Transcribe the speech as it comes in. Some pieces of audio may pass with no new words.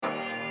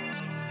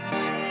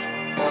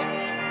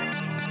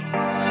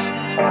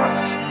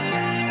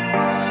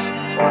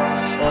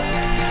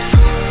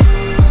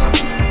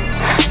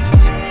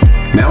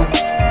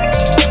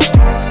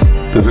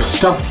There's a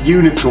stuffed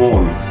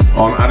unicorn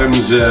on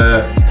Adam's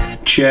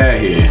chair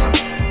here,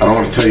 and I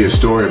want to tell you a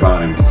story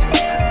about him.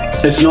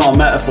 It's not a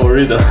metaphor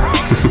either.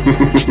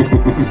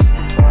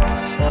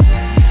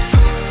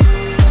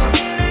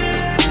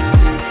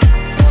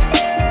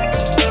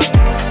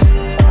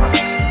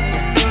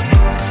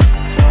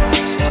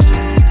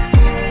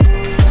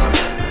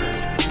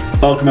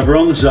 Welcome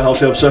everyone, this is A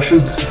Healthy Obsession.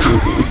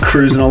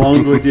 Cruising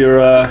along with your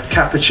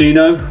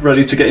cappuccino,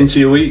 ready to get into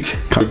your week.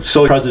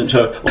 Solid present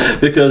show,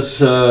 because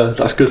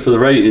that's good for the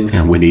ratings.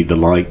 And we need the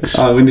likes.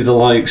 We need the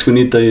likes, we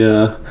need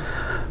the...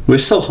 we're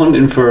still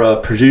hunting for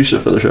a producer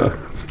for the show.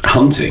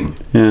 Hunting?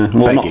 Yeah,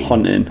 well begging. Not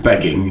hunting.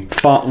 Begging.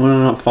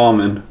 We're not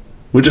farming.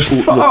 We're just...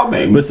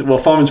 Farming?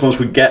 Farming's once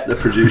we get the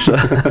producer.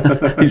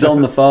 He's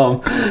on the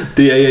farm.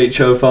 The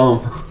AHO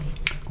farm.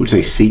 Would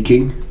you say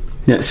seeking?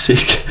 Yeah,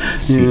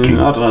 seeking.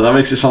 Yeah, I don't know, that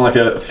makes it sound like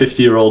a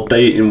 50-year-old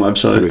dating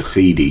website. It's a bit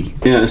seedy.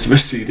 Yeah, it's a bit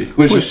seedy.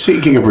 We're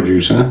seeking a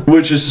producer.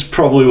 Which is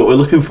probably what we're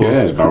looking for.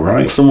 Yeah, it's about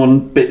right. Someone a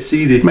bit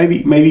seedy.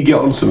 Maybe get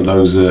on some of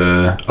those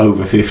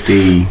over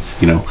 50,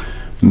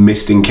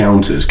 missed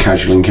encounters,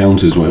 casual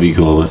encounters, whatever you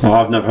call it. Oh,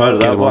 I've never heard of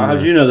that. How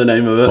do you know the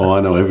name of it? Oh,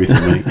 I know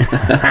everything, mate.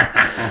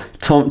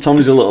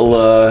 Tommy's a little...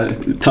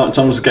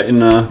 Tom's getting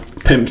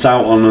pimped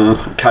out on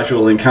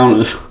casual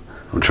encounters.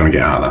 I'm trying to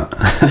get out of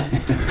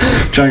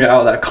that. Trying to get out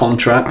of that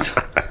contract.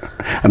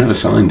 I never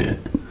signed it.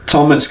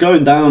 Tom, it's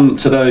going down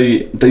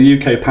today. The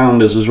UK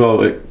pound is as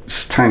well.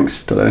 It's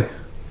tanks today.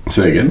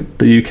 Say again?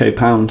 The UK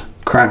pound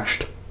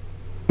crashed.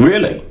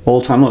 Really?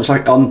 All time low. It's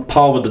like on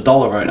par with the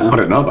dollar right now. I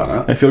don't know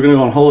about that. If you're going to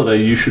go on holiday,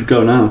 you should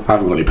go now. I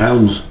haven't got any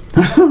pounds.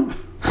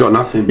 Got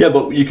nothing. Yeah,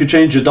 but you could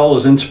change your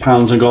dollars into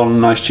pounds and go on a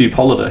nice cheap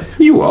holiday.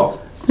 You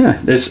what?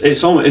 Yeah, it's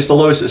the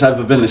lowest it's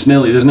ever been. There's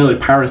nearly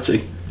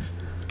parity.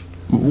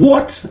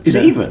 What? Is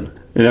it even?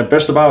 Yeah,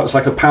 best about it's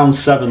like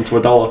 £1.07 to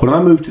 $1. When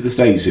I moved to the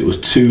States, it was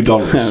 $2. Yeah,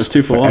 it was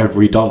 2 for one.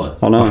 Every dollar.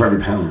 I know. Or for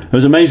every pound. It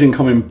was amazing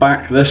coming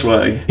back this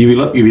way.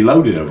 You'd be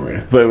loaded over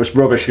here. But it was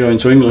rubbish going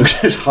to England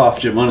because it's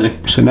half your money.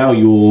 So now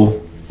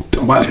you're...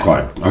 Well, that's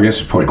I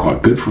guess it's probably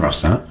quite good for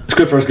us, that. It's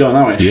good for us going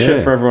that way. Yeah.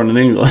 Shit for everyone in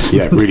England.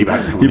 Yeah, really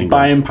bad for everyone in Your England.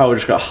 buying power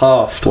just got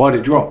halved. Why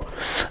did it drop?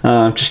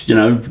 Just,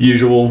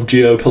 usual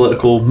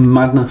geopolitical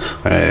madness.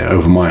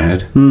 Over my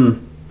head.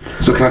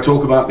 So can I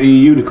talk about the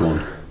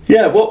unicorn?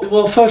 Yeah,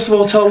 well, first of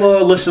all, tell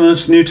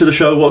listeners new to the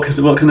show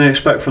what can they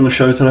expect from the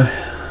show today?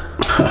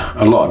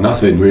 A lot of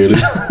nothing, really.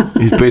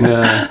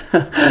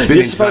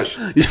 You're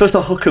supposed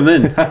to hook them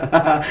in.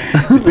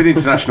 It's been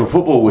International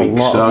Football Week, A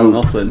lot so of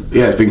nothing.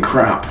 Yeah, it's been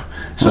crap.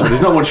 So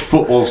there's not much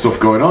football stuff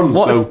going on.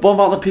 What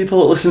about the people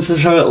that listen to the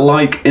show that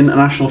like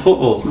international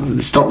football?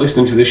 Stop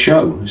listening to this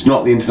show. It's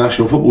not the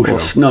International Football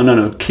Show.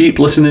 No. Keep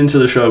listening to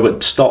the show,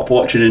 but stop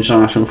watching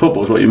international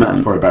football is what you meant.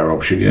 That's probably a better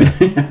option,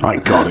 yeah. My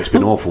God, it's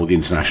been awful, the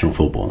international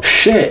football.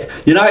 Shit.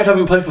 United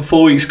haven't played for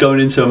 4 weeks going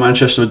into a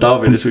Manchester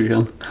derby this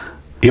weekend.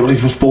 Yeah, but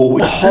it was 4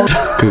 weeks.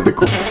 Because they're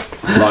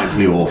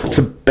likely awful. It's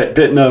a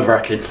bit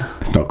nerve-wracking.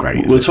 It's not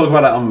great, We'll talk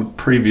about that on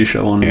preview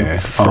show on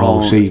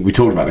Friday. We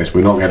talked about this.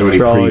 We're not going to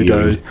do any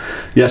preview.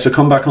 Yeah, so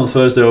come back on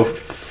Thursday or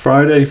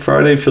Friday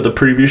for the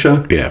preview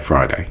show. Yeah,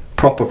 Friday.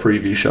 Proper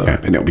preview show. Yeah,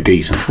 and it'll be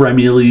decent.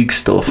 Premier League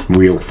stuff.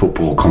 Real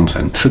football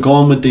content. So go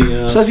on with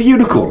the... So there's a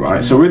unicorn,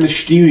 right? So we're in the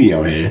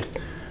studio here.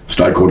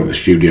 Started calling it the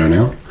studio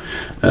now.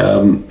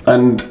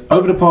 And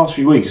over the past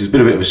few weeks, there's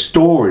been a bit of a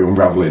story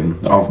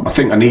unravelling I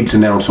think I need to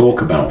now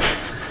talk about.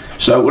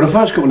 So when I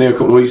first got in here a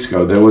couple of weeks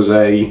ago, there was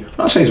I'd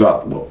say it's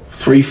about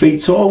 3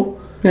 feet tall.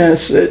 Yeah,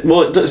 it's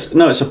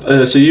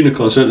a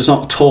unicorn, so it's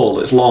not tall,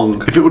 it's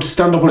long. If it were to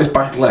stand up on its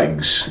back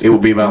legs, it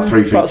would be about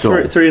 3 feet tall.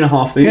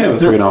 3.5 feet. Yeah,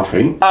 about 3.5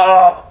 feet.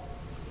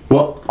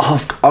 What?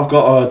 I've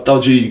got a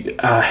dodgy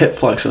hip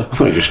flexor. I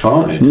thought you just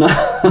farted. No,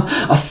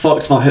 I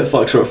fucked my hip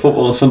flexor at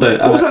football on Sunday.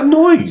 What was that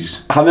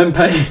noise? I'm in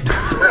pain.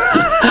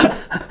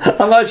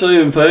 I'm actually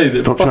in pain. It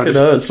fucking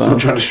hurts, man. Stop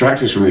trying to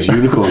distract us from this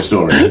unicorn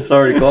story.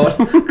 Sorry, go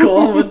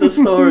on with the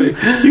story.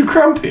 You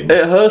cramping?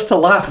 It hurts to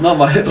laugh. No,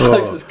 my hip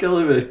flexor's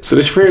killing me. So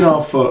this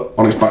 3.5 foot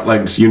on its back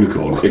legs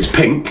unicorn. It's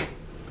pink.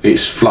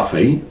 It's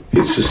fluffy.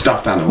 It's a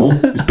stuffed animal.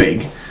 It's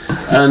big.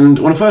 And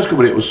when I first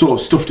got it was sort of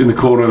stuffed in the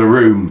corner of the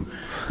room.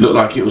 Looked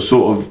like it was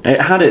sort of...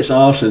 It had its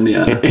arse in the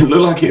air. It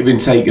looked like it had been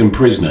taken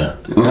prisoner.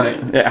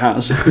 It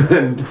has.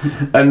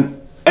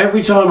 and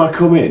every time I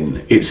come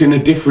in, it's in a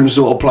different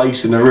sort of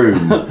place in the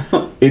room,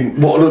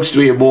 in what looks to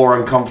be a more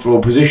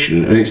uncomfortable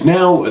position. And it's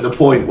now at the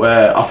point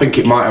where I think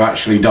it might have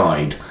actually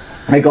died.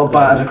 It got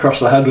battered across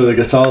the head with a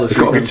guitar. It's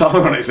got a guitar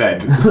on its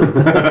head.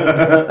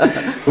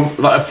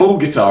 Like a full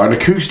guitar, an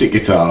acoustic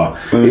guitar.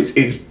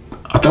 It's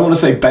I don't want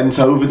to say bent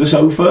over the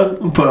sofa,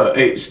 but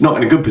it's not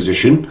in a good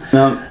position.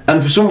 No.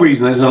 And for some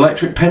reason, there's an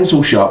electric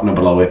pencil sharpener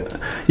below it.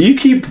 You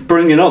keep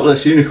bringing up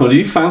this unicorn. Do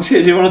you fancy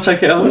it? Do you want to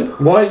take it home?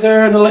 Why is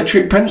there an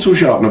electric pencil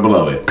sharpener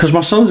below it? Because my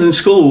son's in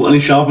school and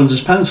he sharpens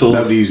his pencils.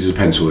 Nobody uses a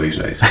pencil these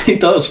days. He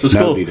does for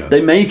school. Nobody does.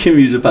 They make him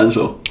use a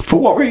pencil. For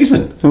what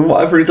reason? And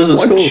whatever he does at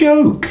school. What a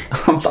joke.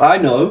 I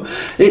know.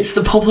 It's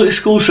the public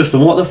school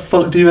system. What the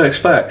fuck do you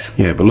expect?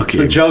 Yeah, but look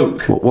it's at a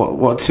joke.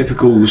 What a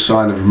typical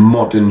sign of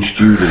modern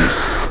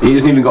students. He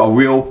hasn't even got a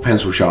real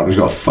pencil sharpener. He's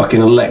got a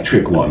fucking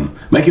electric one.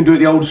 Make him do it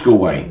the old school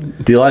way.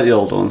 Do you like the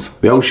old ones?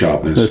 The old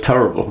sharpeners. They're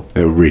terrible.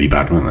 They were really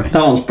bad, weren't they?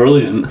 That one's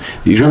brilliant.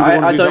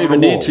 I don't even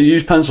need to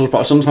use pencils,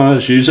 but sometimes I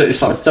just use it.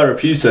 It's like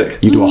therapeutic.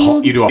 You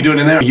doing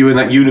in there? You and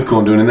that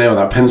unicorn doing in there with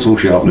that pencil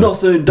sharpener?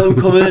 Nothing. Don't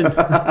come in.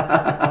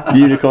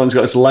 Unicorn's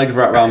got his leg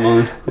wrapped around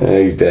mine. Yeah,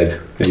 he's dead.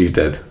 He's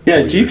dead. Yeah,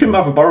 you can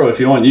have a borrow if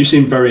you want. You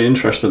seem very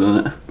interested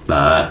in it.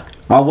 Nah.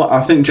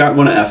 I think Jack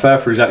won it at a fair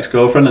for his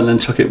ex-girlfriend and then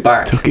took it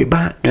back. Took it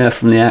back? Yeah,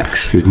 from the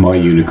ex. This is my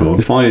unicorn.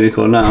 It's my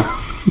unicorn now.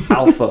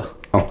 Alpha.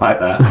 I like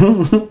that.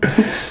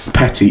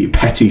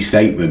 petty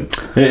statement.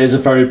 It is a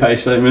very petty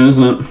statement,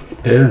 isn't it?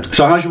 Yeah.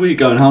 So how's your week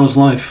going? How's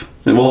life?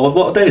 Well,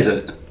 what day is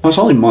it? Oh, it's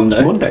only Monday.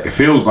 It's Monday. It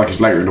feels like it's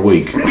later in the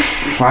week.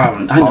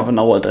 I never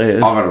know what day it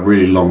is. I've had a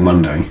really long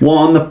Monday. Well,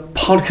 on the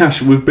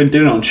podcast, we've been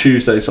doing it on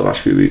Tuesdays the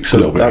last few weeks,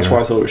 so that's why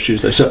I thought it was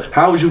Tuesday. So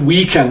how was your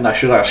weekend, I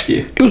should ask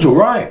you? It was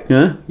alright.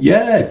 Yeah?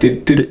 Yeah.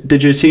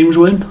 Did your teams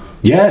win?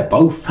 Yeah,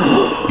 both.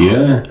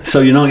 Yeah.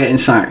 So you're not getting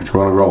sacked?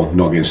 We're on a roll.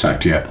 Not getting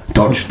sacked yet.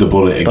 Dodged the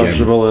bullet again. Dodged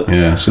the bullet.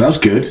 Yeah, so that's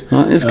good.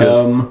 That is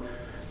good.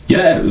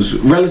 Yeah, it was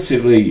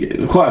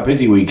relatively quite a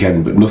busy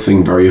weekend, but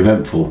nothing very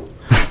eventful.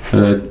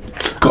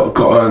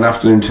 Got an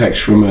afternoon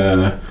text from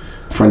a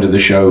friend of the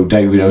show,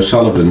 David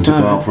O'Sullivan, to go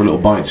out for a little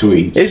bite to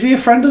eat. Is he a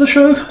friend of the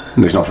show?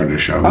 No, he's not a friend of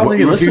the show.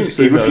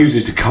 He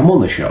refuses to come on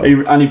the show.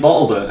 And he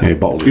bottled it. Yeah, he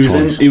bottled it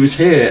twice. He was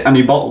here and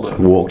he bottled it.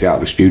 Walked out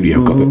of the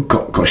studio.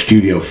 Got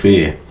studio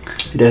fear.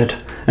 He did.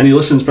 And he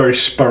listens very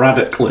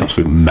sporadically.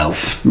 Absolute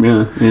melt.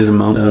 Yeah, he is a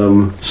melt.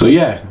 So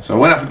I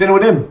went out for dinner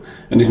with him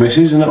and his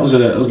missus, and that was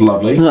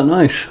lovely. Isn't that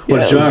nice? What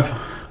did you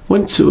have?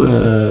 Went to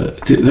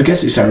I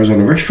guess it's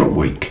Arizona Restaurant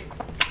Week.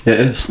 It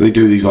is. So they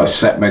do these like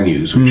set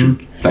menus, which are,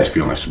 let's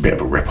be honest, a bit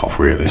of a rip-off,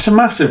 really. It's a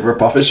massive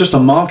rip-off. It's just a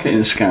marketing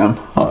scam.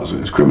 Oh,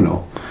 it was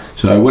criminal.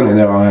 So I went in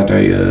there. I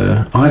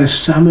had a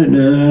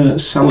salmon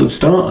salad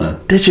starter.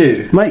 Did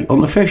you, mate? On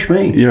the fish,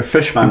 mate. You're a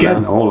fish man.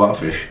 Again, now. all about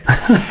fish.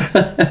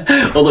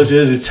 All those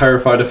years you're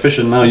terrified of fish,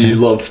 and now you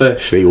love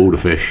fish. Eat all the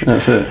fish.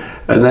 That's it.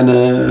 And then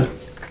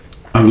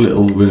I had a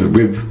little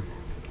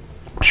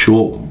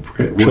short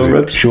rib,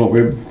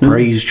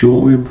 braised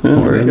short rib.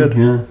 Yeah, very good.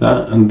 Yeah,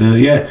 that and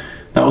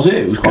that was it.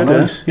 It was quite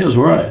nice. Yeah, it was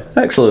alright.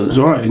 Excellent. It was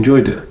alright.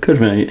 Enjoyed it. Good,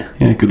 mate.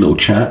 Yeah, good little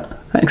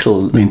chat.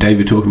 Excellent. Me and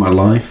David talking about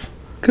life.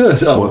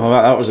 Good. Oh, well,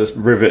 that was a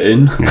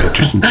riveting. Yeah,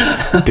 just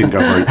didn't go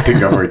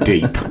very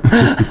deep.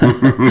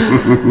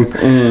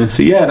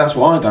 So yeah, that's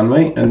what I done,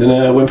 mate. And then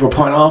I went for a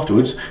pint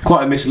afterwards.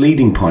 Quite a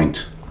misleading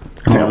pint.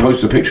 I think I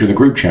posted a picture in the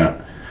group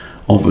chat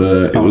of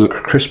it was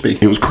crispy.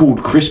 It was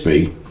called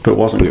crispy, but it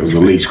wasn't. But it was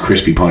the least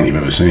crispy pint you've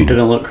ever seen.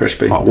 Didn't look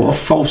crispy. Oh, what a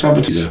false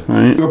advertiser!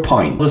 Right. You're a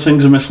pint. Other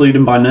things are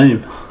misleading by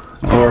name.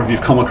 Or have you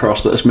come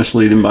across that it's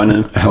misleading by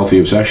name? A healthy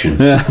obsession.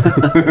 Yeah.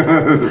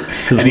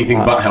 Anything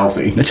but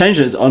healthy. The change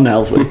is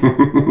unhealthy.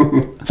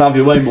 That'd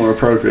be way more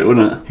appropriate,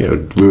 wouldn't it? Yeah, it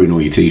would ruin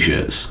all your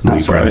t-shirts, all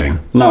your branding.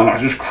 Right. No,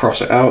 just cross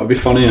it out. It'd be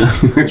funnier.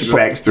 Just put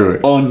X through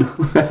it. On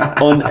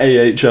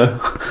AHO.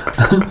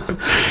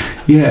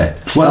 Yeah.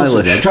 What else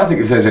is there? I'm trying to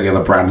think if there's any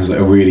other brands that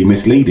are really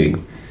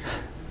misleading.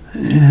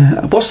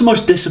 Yeah. What's the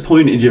most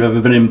disappointed you've ever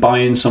been in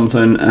buying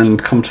something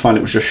and come to find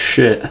it was just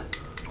shit?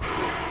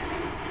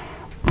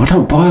 I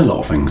don't buy a lot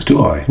of things,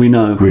 do I? We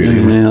know. Really?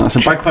 Yeah, that's a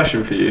bad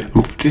question for you.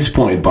 I'm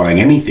disappointed buying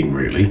anything,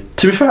 really.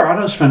 To be fair,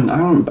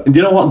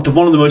 you know what?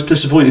 One of the most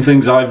disappointing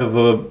things I've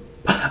ever...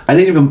 I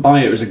didn't even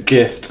buy it. It was a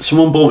gift.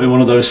 Someone bought me one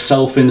of those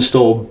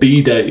self-install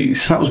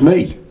bidets. That was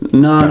me.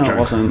 No, it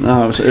wasn't.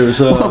 No, it was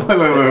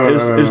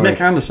it was Nick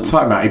Anderson.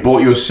 Sorry, Matt. He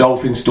bought you a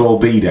self-install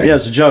bidet. Yeah,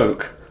 it's a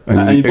joke.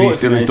 And he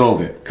still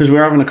installed it? Because we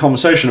were having a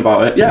conversation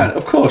about it. Yeah,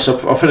 of course. I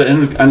put it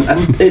in, and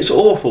it's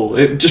awful.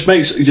 It just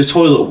makes your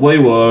toilet way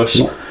worse.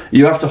 What?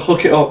 You have to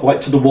hook it up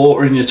like to the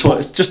water in your toilet.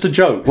 It's just a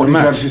joke. What do you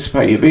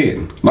anticipate it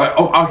being? Like,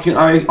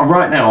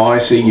 right now, I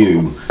see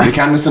you. Nick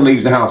Anderson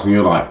leaves the house, and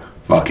you're like,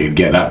 fucking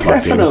get that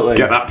plugged in.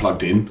 Get that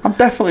plugged in. I'm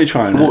definitely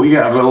trying it. What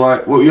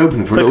are you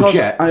opening for? A little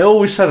jet? I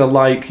always said I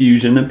like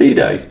using a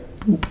bidet.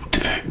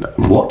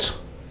 What?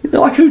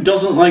 Like, who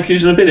doesn't like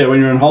using a bidet when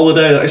you're on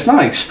holiday? It's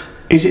nice.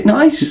 Is it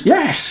nice?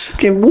 Yes.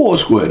 Getting water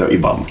squirted up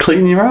your bum.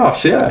 Clean your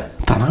ass, yeah.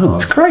 I don't know.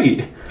 It's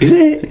great. Is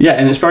it? Yeah,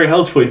 and it's very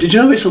healthy for you. Did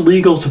you know it's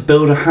illegal to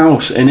build a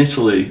house in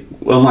Italy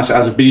unless it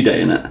has a bidet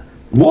in it?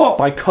 What?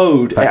 By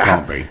code. That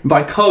can't be.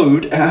 By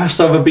code, it has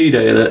to have a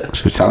bidet in it.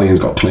 So Italians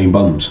got clean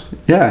bums.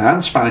 Yeah,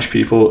 and Spanish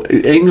people.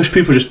 English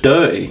people are just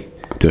dirty.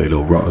 Dirty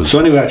little rotters. So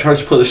anyway, I tried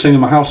to put this thing in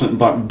my house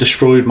and it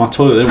destroyed my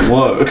toilet. It didn't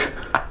work.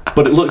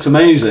 But it looked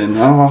amazing.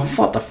 Oh,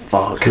 what the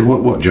fuck?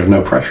 What? Do you have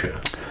no pressure?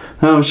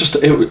 No, it's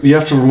just you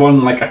have to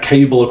run like a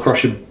cable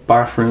across your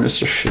bathroom. It's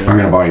just shit. I'm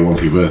going to buy you one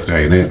for your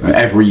birthday, innit?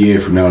 Every year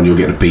from now on, you'll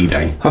get a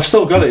bidet. I've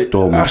still got it.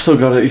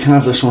 You can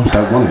have this one.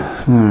 Don't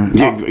want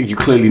it. You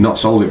clearly not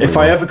sold it. If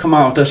I ever come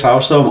out of this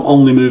house, though, I'm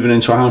only moving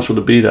into a house with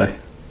a bidet.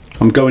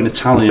 I'm going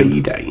Italian. A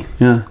bidet?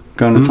 Yeah,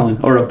 going Italian.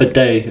 Or a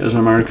bidet, as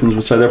Americans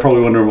would say. They're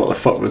probably wondering what the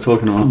fuck we're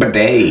talking about.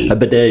 Bidet. A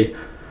bidet.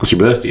 That's your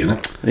birthday, isn't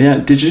it? Yeah.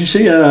 Did you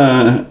see?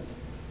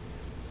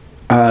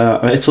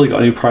 Italy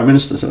got a new prime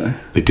minister today.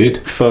 They did.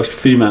 First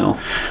female.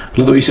 I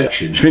love the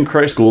reception. She's been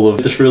critical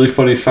of this really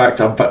funny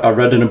fact I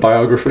read in a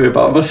biography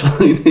about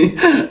Mussolini,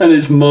 and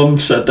his mum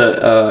said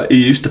that he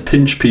used to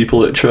pinch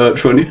people at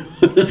church when he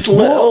was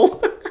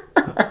little.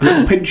 A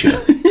little pincher.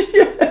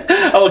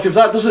 Oh, look, if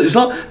that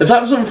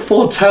doesn't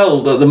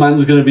foretell that the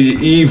man's going to be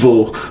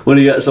evil when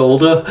he gets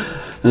older,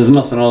 there's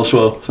nothing else.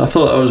 Well, I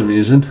thought that was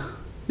amusing.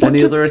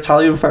 Any other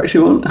Italian facts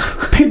you want?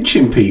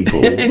 Pinching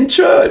people in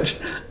church.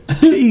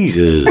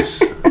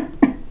 Jesus.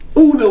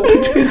 Oh, little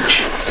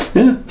pinch.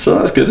 Yeah, so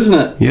that's good, isn't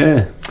it?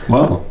 Yeah.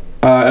 Wow.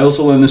 I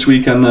also learned this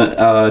weekend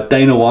that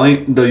Dana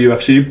White, the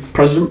UFC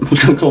president, I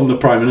was going to call him the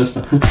Prime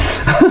Minister.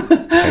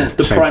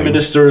 The Prime thing.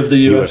 Minister of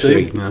the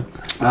UFC. Yeah.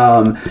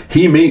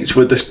 He meets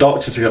with this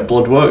doctor to get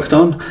blood work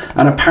done,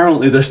 and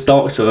apparently this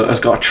doctor has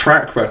got a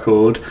track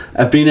record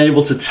of being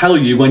able to tell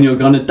you when you're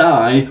going to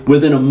die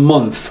within a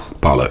month.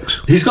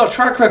 Bollocks. He's got a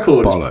track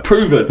record. Bollocks.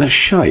 Proven. That's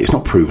shite. It's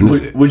not proven,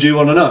 is it? Would you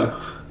want to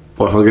know?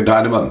 What, if I could die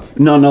in a month?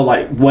 No,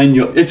 like when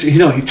you're... It's, he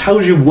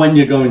tells you when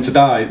you're going to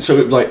die. So,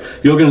 like,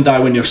 you're going to die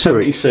when you're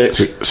 76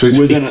 so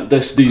within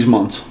these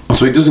months.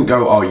 So it doesn't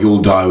go, oh,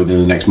 you'll die within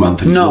the next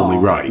month, and it's normally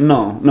right?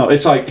 No.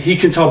 It's like, he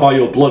can tell by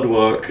your blood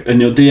work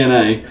and your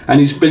DNA, and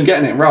he's been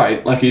getting it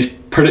right. Like, he's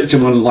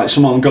predicting when, like,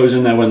 someone goes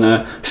in there when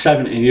they're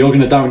 70, you're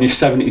going to die when you're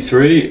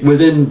 73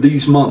 within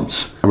these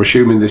months. I'm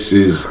assuming this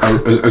is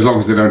as long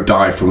as they don't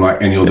die from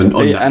like any other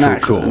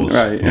unnatural cause.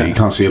 Right, yeah. You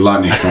can't see a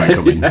lightning strike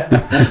coming.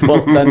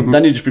 Well,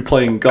 then you'd just be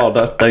playing God.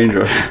 That's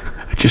dangerous.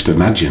 Just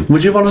imagine.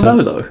 Would you want to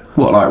know though?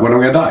 What, like when I'm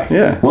going to die?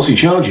 Yeah. What's he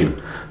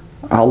charging?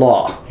 A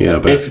lot. Yeah,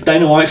 but if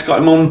Dana White's got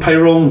him on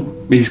payroll,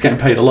 he's getting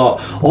paid a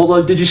lot.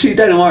 Although, did you see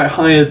Dana White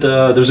hired?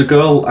 There was a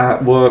girl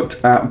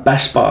worked at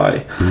Best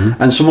Buy,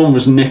 and someone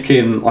was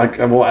nicking like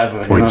whatever.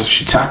 Wait,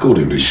 she tackled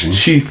him, did she?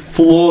 She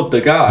floored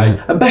the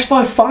guy, and Best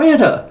Buy fired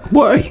her.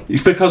 Why?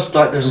 Because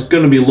like there's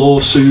going to be a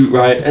lawsuit,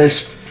 right? It's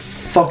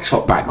fucked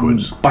up.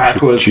 Backwards.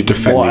 She's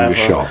defending whatever. The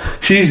shop.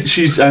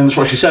 She's and that's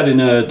what she said in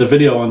the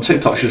video on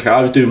TikTok. She's like,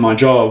 I was doing my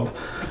job.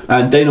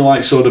 And Dana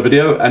White saw the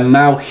video, and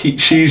now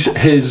she's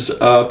his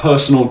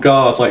personal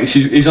guard. Like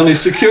he's on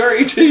his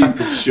security team for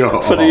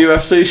the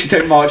UFC. She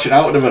came marching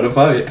out with him at a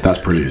fight. That's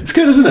brilliant. It's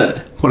good, isn't it?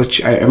 What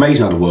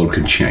amazing how the world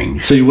can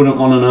change. So you wouldn't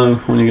want to know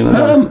when you're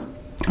gonna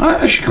die? I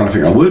actually kind of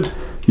think I would.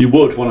 You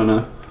would want to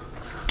know.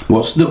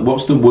 What's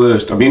the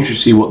worst? I'd be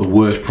interested to see what the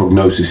worst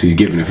prognosis he's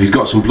given. If he's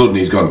got some blood and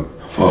he's gone,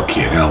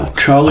 fucking hell.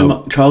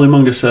 Charlie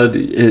Munger said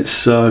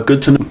it's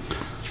good to know.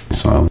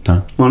 So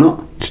no. Why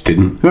not? Just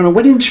didn't. You're on a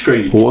winning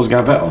streak. What was the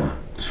guy bet on?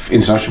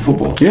 International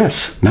football?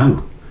 Yes.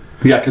 No.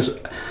 Yeah, because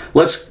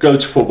let's go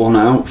to football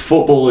now.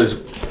 Football is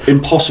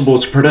impossible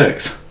to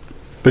predict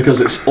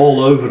because it's all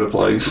over the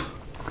place.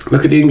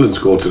 Look at the England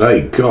score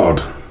today.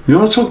 God. You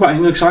want to talk about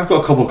England? Because I've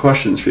got a couple of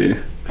questions for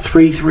you.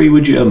 3-3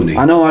 with Germany.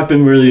 I know I've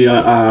been really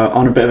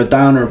on a bit of a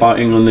downer about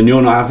England and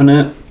you're not having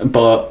it,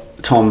 but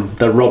Tom,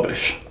 they're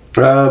rubbish.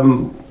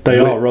 They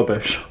are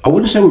rubbish. I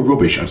wouldn't say we're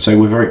rubbish. I'd say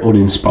we're very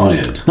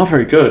uninspired. Not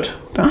very good.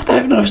 I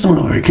don't know. It's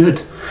not very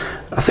good.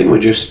 I think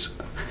it's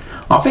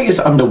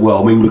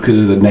underwhelming because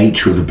of the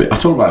nature of the bit. I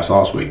talked about this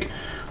last week.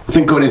 I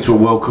think going into a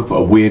World Cup at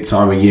a weird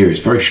time of year is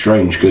very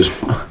strange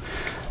because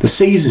the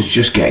season's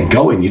just getting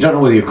going. You don't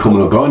know whether you're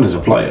coming or going as a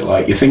player.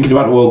 Like, you're thinking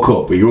about the World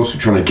Cup, but you're also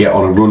trying to get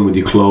on a run with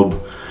your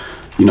club.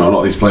 You know, a lot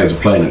of these players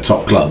are playing at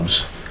top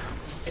clubs.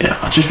 Yeah,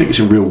 I just think it's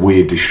a real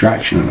weird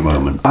distraction at the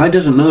moment. I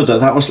didn't know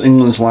that was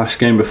England's last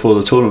game before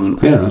the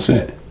tournament. Yeah, that's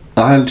it.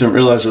 I didn't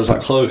realise it was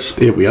that close.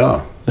 Here we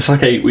are. It's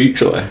like 8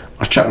 weeks away. I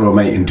was chatting with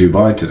my mate in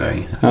Dubai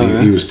today.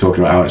 Yeah. He was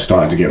talking about how it's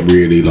starting to get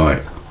really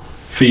like...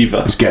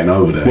 Fever. It's getting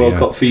over there. World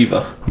Cup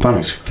fever. I don't know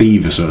if it's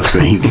fever, so to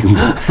speak.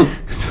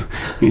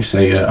 It's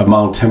a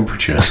mild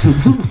temperature.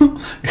 You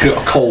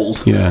got a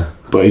cold. Yeah.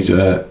 But it's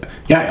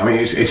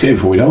here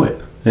before we know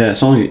it. Yeah, I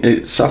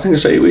think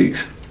it's 8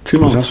 weeks. 2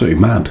 months. It's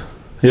absolutely mad.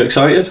 Are you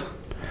excited?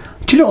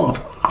 Do you know what?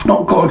 I've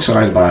not got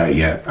excited about it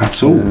yet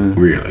at all,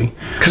 really.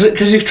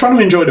 Because you're trying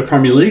to enjoy the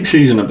Premier League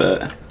season a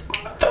bit.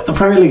 The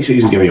Premier League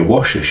season's going to be a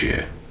wash this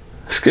year.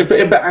 It's a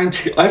bit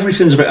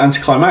everything's a bit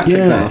anticlimactic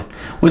now.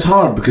 Well, it's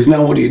hard because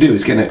now what do you do?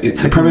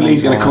 The Premier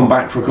League's going to come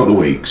back for a couple of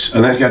weeks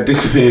and then it's going to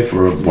disappear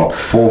for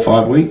 4 or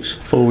 5 weeks?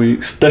 4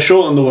 weeks. They're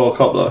shortened the World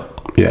Cup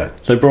though. Yeah.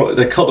 They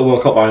cut the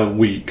World Cup by a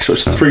week, so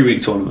it's a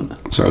 3-week tournament.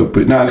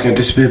 But now it's going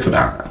to disappear for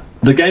that.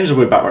 The games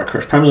will be back by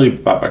Christmas. Premier League will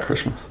be back by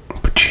Christmas.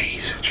 But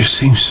jeez, it just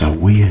seems so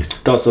weird.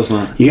 It does, doesn't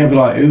it? You're going to be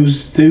like,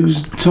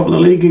 who's top of the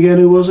league again?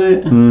 Who was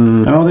it?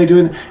 How are they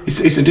doing?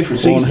 It's a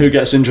different season. Who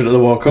gets injured at the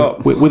World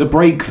Cup? With a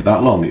break for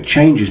that long, it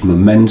changes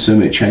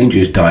momentum, it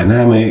changes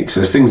dynamics,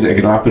 there's things that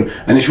are going to happen,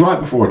 and it's right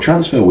before a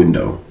transfer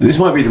window. And this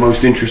might be the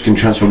most interesting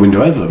transfer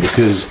window ever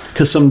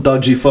because some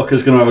dodgy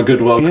fucker's going to have a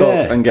good World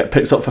Cup and get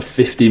picked up for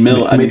 50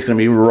 mil and he's going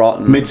to be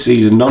rotten.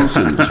 Mid-season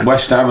nonsense.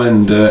 West Ham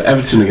and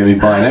Everton are going to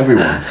be buying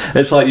everyone.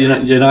 It's like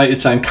United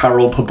signed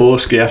Karol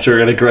Poborski after he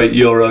had a great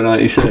Euro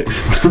 96.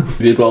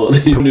 He did well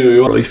at the New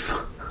York.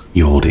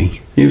 Jordi.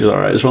 He was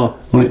alright as well.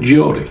 Wasn't it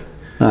Jordi?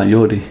 Ah,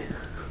 Jordi.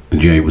 The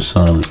J was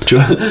silent.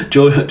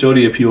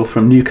 Jordi appeal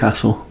from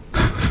Newcastle.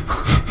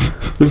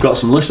 We've got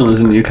some listeners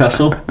in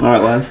Newcastle. All right,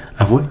 lads.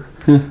 Have we?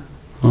 Yeah.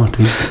 Oh,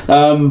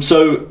 dear.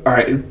 So, all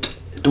right.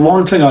 The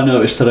one thing I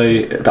noticed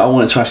today that I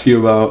wanted to ask you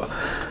about,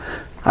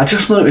 I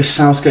just noticed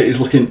Southgate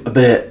is looking a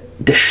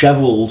bit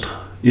dishevelled.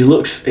 He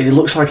looks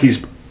like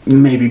he's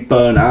maybe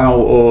burnt out,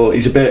 or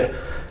he's a bit,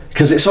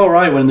 because it's all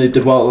right when they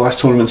did well at the last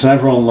tournaments and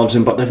everyone loves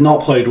him, but they've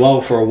not played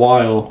well for a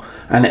while.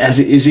 And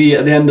is he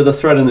at the end of the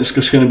thread, and it's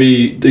just going to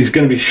be, he's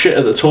going to be shit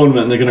at the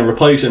tournament, and they're going to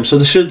replace him? So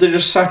should they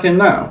just sack him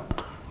now?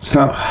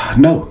 So,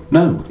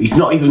 no, he's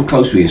not even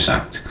close to being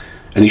sacked,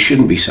 and he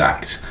shouldn't be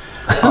sacked.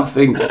 I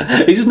think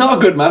he's not a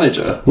good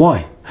manager.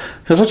 Why?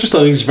 Because I just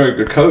don't think he's a very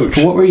good coach.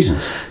 For what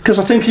reasons? Because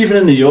I think even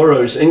in the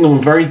Euros, England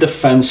were very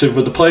defensive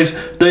with the players.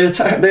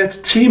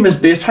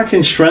 The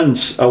attacking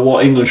strengths are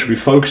what England should be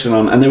focusing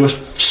on, and they were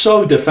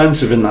so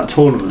defensive in that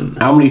tournament.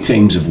 How many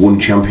teams have won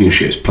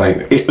championships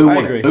playing? Who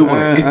won it?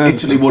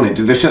 Italy won it.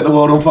 Did they set the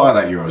world on fire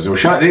that Euros?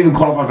 They didn't even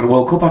qualify for the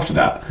World Cup after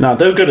that. No,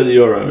 they were good at the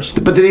Euros.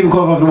 But they didn't even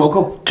qualify for the World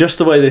Cup. Just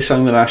the way they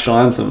sang the national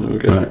anthem, they were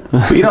good. Right.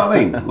 But you know what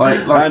I mean?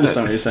 Like I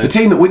understand what you're saying. The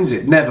team that wins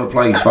it never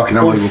plays fucking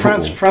unbelievable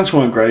football. France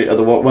weren't great at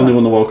when they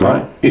won the World Cup.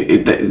 Right.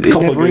 It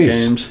never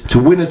is. Games. To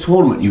win a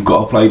tournament, you've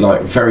got to play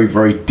like very,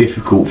 very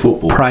difficult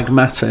football.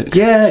 Pragmatic.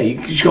 Yeah,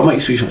 you've got to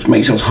make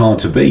yourself hard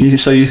to beat.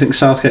 So you think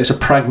Southgate's a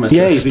pragmatist?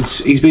 Yeah,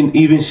 he's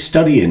been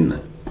studying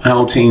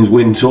how teams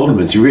win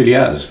tournaments. He really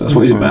has. That's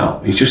what he's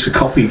about. He's just a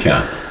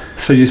copycat.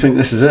 So you think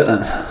this is it then?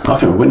 I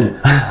think we'll win it.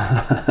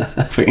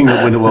 I think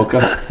England win the World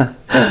Cup.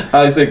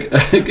 I think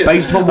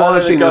based on what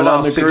I've seen in the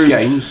last 6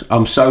 games,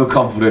 I'm so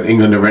confident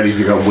England are ready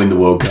to go and win the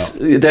World Cup.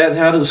 They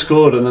hadn't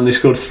scored, and then they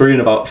scored 3 in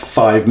about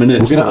 5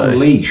 minutes. We're going to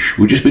unleash.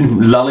 We've just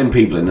been lulling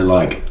people in. They're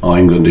like, "Oh,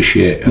 England is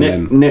shit."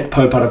 And Nick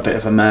Pope had a bit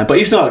of a mare, but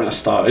he's not going to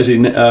start, is he?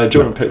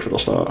 Jordan Pickford will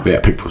start.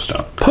 Yeah, Pickford will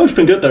start. Pope's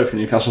been good though for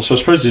Newcastle, so I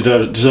suppose he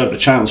deserved a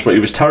chance, but he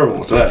was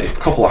terrible today. A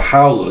couple of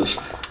howlers.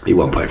 He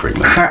won't play for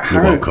England in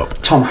the World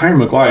Cup. Harry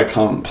Maguire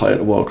can't play at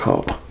the World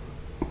Cup.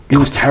 He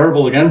was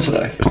terrible again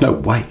today. There's no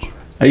way.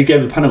 He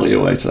gave the penalty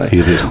away today. He's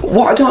abysmal.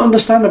 What I don't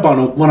understand about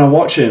him when I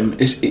watch him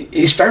is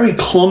he's very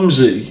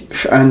clumsy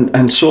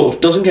and sort of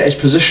doesn't get his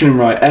positioning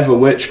right ever,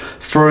 which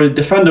for a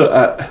defender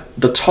at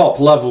the top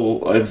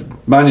level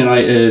of Man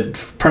United,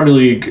 Premier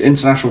League,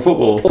 international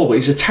football, but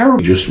he's a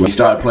terrible... Just when you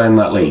started playing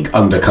that league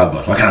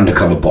undercover, like an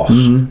undercover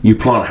boss, you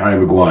plant Harry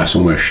Maguire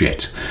somewhere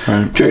shit.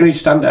 Right. Do you reckon he'd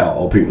stand out,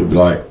 or people would be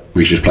like,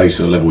 he just plays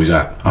to the level he's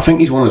at? I think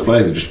he's one of those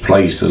players that just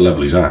plays to the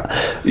level he's at.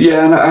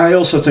 Yeah, and I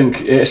also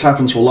think it's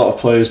happened to a lot of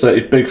players that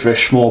he's big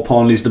fish, small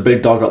pond. He's the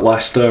big dog at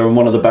Leicester and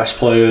one of the best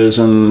players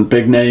and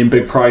big name,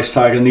 big price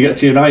tag, and you get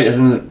to United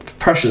and the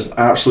pressure's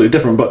absolutely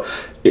different. But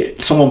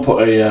someone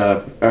put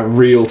a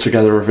reel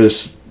together of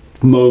his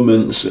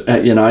moments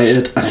at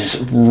United, and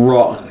it's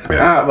rotten.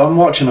 Yeah. I'm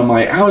watching, I'm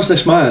like, how is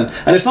this man?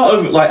 And it's not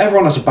over, like,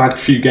 everyone has a bad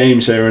few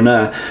games here and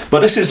there, but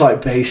this is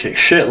like basic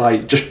shit,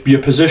 like just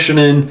your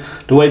positioning,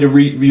 the way you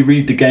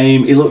read the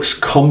game. He looks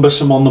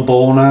cumbersome on the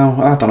ball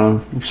now. I don't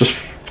know, it's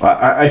just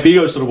if he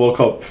goes to the World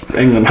Cup,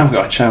 England haven't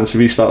got a chance if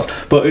he starts.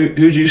 But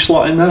who do you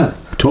slot in there?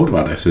 We talked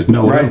about this. There's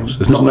no one else.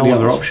 There's not many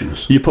other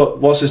options. You put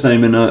what's his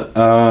name in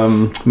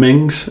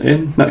Mings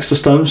in next to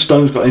Stones.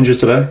 Stones got injured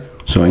today.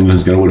 So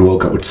England's going to win a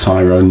World Cup with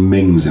Tyrone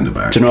Mings in the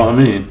back. Do you know what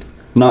I mean?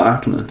 Not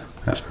happening.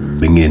 That's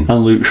minging.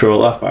 And Luke Shaw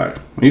left back.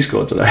 He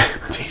scored today.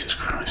 Jesus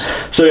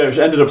Christ. So yeah, it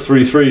ended up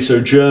 3-3.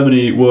 So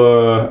Germany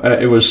were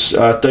they were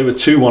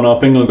 2-1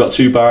 up. England got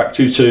 2 back,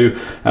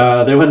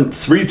 2-2. They went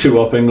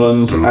 3-2 up,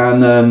 England,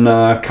 and then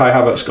Kai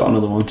Havertz got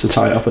another one to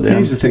tie it up at the end.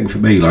 Here's the thing for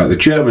me: like the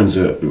Germans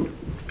are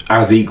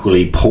as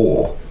equally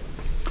poor.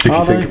 If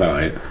you think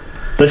about it,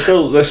 they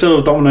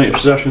still dominated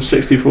possession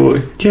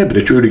 60-40. Yeah, but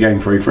they drew the game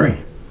 3-3.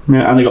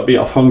 Yeah, and they got beat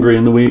off Hungary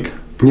in the week.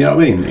 You know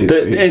what I mean?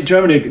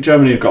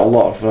 Germany have got a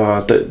lot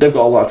of they've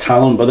got a lot of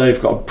talent, but they've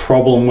got a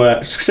problem where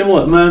it's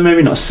similar,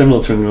 maybe not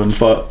similar to England,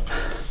 but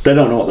they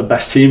don't know what the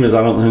best team is.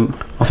 I don't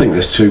think. I think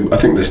there's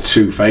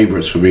two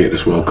favourites for me at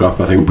this World Cup.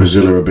 I think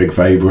Brazil are a big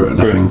favourite,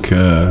 and I think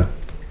to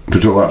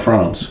talk about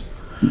France.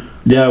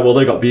 Yeah, well,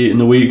 they got beat in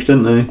the week,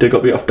 didn't they? They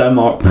got beat off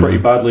Denmark pretty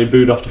badly,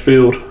 booed off the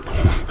field.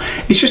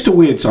 It's just a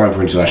weird time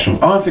for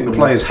international. I think the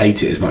players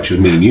hate it as much as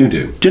me and you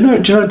do. Do you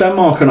know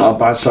Denmark are not a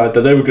bad side?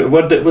 That they were good.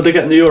 Would they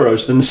get in the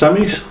Euros? In the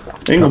semis?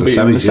 England beat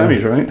them in the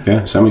semis, right?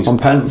 Yeah, semis. On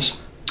pens.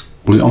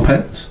 Was it on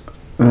pens?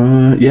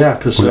 Yeah,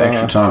 because... Was it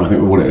extra time? I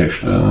think we won it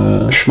extra...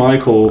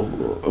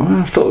 Schmeichel...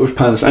 I thought it was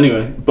pens.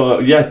 Anyway,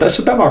 but yeah,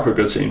 Denmark are a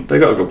good team. They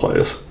got good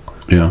players.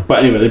 Yeah. But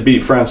anyway, they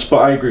beat France.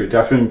 But I agree with you.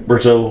 I think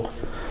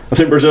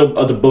Brazil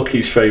are the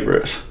bookies'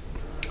 favourites.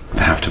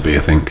 They have to be, I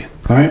think.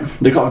 Right,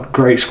 they got a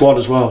great squad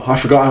as well. I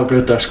forgot how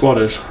good their squad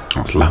is.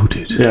 Oh, it's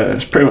loaded. Yeah,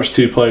 it's pretty much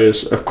 2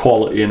 players of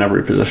quality in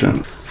every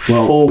position.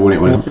 Well,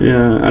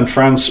 yeah, and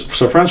France.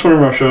 So France won in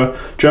Russia,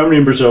 Germany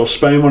and Brazil,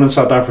 Spain won in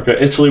South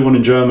Africa, Italy won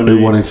in Germany.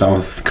 Who won in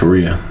South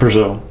Korea?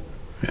 Brazil.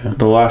 Yeah.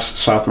 The last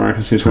South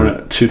American team to win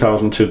it,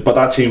 2002. But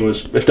that team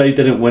was, if they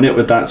didn't win it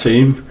with that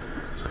team,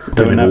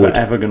 they were never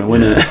ever going to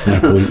win it.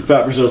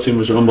 That Brazil team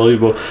was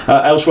unbelievable.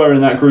 Elsewhere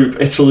in that group,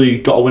 Italy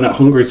got a win at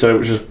Hungary today,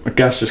 which I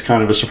guess is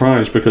kind of a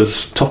surprise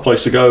because tough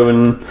place to go,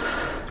 and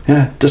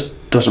yeah, just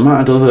Doesn't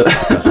matter, does it?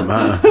 Doesn't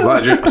matter.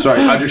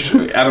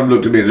 Adam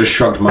looked at me and just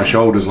shrugged my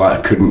shoulders like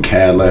I couldn't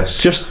care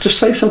less. Just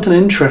say something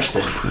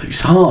interesting.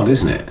 It's hard,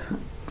 isn't it?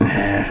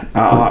 Yeah.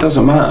 It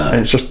doesn't matter.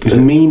 It's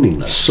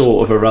meaningless.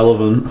 Sort of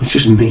irrelevant. It's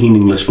just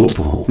meaningless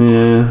football.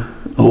 Yeah.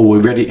 Oh,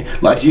 we're ready.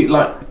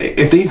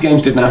 If these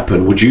games didn't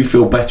happen, would you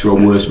feel better or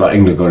worse about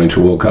England going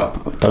into a World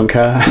Cup? Don't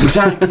care.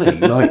 Exactly.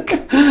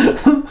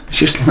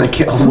 Just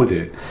get on with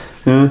it.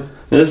 Yeah.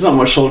 There's not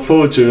much to look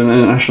forward to in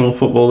international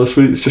football this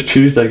week. It's just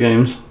Tuesday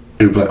games.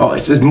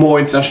 There's more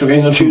international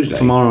games on Tuesday.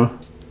 Tomorrow.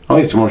 Oh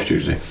yeah, tomorrow's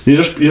Tuesday.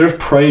 You're just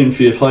praying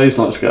for your players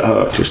not to get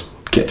hurt. Just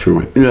get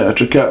through it. Yeah,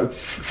 just get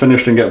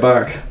finished and get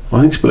back.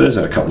 I think Spurs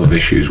had a couple of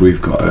issues. We've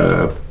got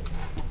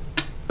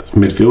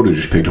midfielder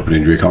just picked up an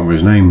injury. I can't remember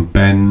his name.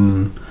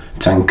 Ben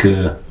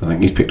Tanker. I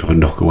think he's picked up a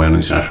knock away on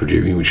international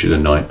duty, which is a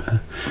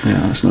nightmare.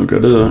 Yeah, that's not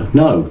good, is it?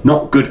 No,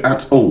 not good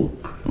at all.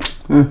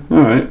 Yeah,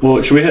 all right.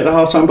 Well, should we hit the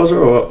half-time buzzer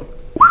or what?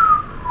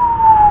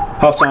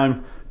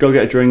 Half-time. Go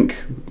get a drink.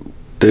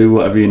 Do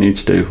whatever you need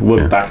to do.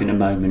 We're back in a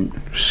moment.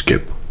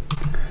 Skip.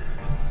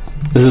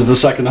 This is the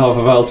second half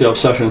of LT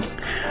Obsession.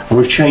 And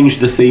we've changed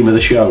the theme of the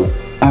show.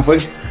 Have we?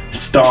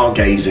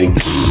 Stargazing.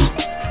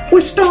 We're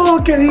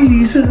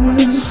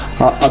stargazers.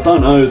 I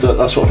don't know that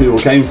that's what people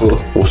came for.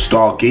 Or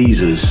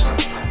stargazers.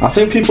 I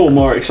think people are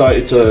more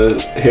excited to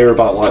hear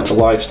about the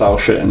lifestyle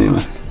shit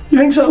anyway. You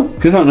think so?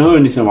 Because I don't know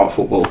anything about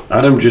football.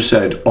 Adam just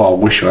said, I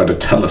wish I had a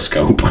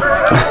telescope.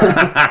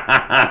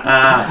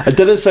 I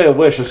didn't say I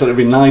wish, I said it'd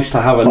be nice to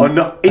have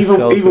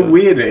even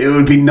weirder, it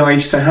would be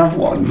nice to have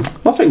one.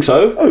 I think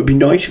so. Oh, it'd be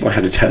nice if I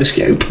had a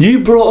telescope. You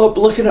brought up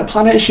looking at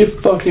planets, you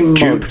fucking mug.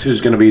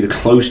 Jupiter's going to be the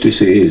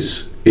closest it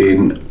is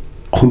in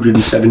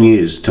 107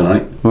 years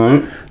tonight.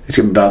 Right. It's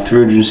going to be about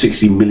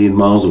 360 million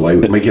miles away.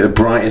 We'll make it the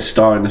brightest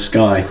star in the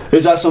sky.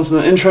 Is that something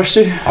that interests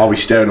you? I'll be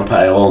staring up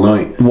at it all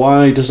night.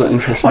 Why does that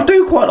interest you? I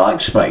do quite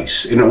like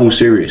space, in all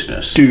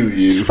seriousness. Do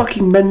you? It's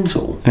fucking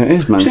mental. It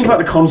is mental. Just think about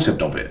the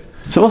concept of it.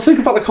 So I'll think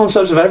about the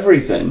concepts of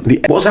everything.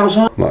 What's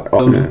outside?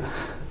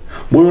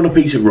 We're on a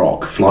piece of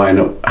rock, flying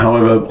up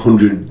however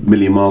 100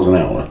 million miles an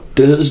hour.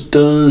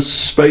 Does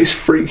space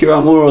freak you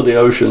out more or the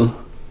ocean?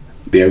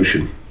 The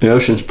ocean. The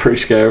ocean's pretty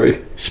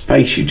scary.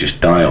 Space, you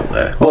just die up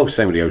there. Well,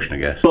 same with the ocean, I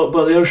guess. But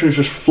the ocean's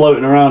just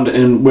floating around,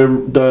 and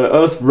the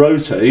Earth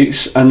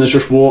rotates, and there's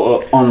just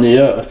water on the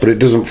Earth. But it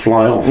doesn't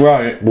fly off.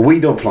 Right. Well, we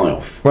don't fly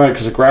off. Right,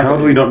 because of gravity. How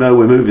do we not know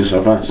we're moving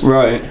so fast?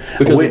 Right,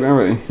 because of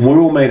gravity. We're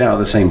all made out of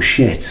the same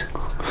shit.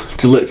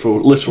 It's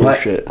literal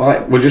shit.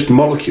 We're just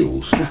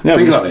molecules. Yeah,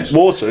 think about this.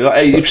 Water,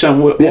 80%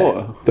 water.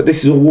 Yeah, but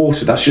this is all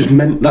water. That's just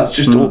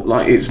all,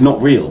 it's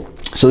not real.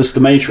 So this is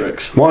the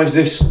Matrix. Why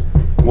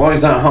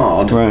is that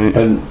hard? Right.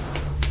 And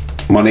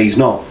my knee's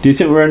not. Do you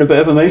think we're in a bit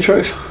of a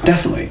Matrix?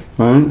 Definitely.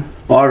 Right.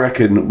 I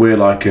reckon we're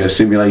like a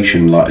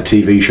simulation, like a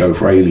TV show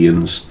for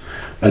aliens,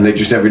 and they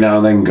just every now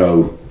and then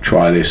go,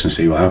 try this and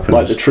see what happens.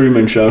 Like the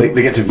Truman Show.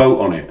 They get to vote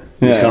on it.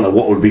 Yeah. It's kind of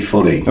what would be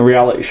funny. A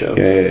reality show.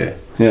 Yeah.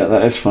 Yeah,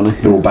 that is funny.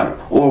 They're all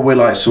back. Or we're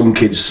like some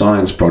kid's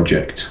science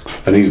project,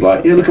 and he's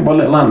like, yeah, look at my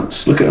little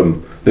ants. Look at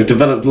them. They've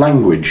developed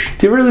language.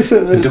 Do you really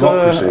think there's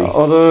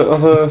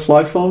other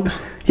life forms?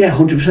 Yeah,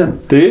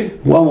 100%. Do you?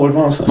 Well more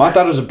advanced than us. My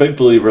dad was a big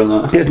believer in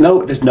that. There's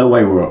no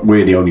way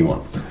we're the only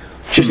one.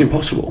 It's just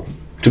impossible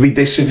to be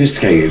this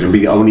sophisticated and be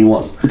the only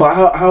one. But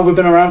how have we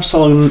been around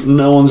so long?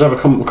 No one's ever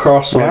come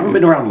across. We haven't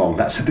been around long.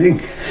 That's the thing.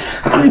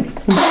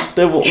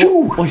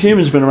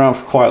 Humans have been around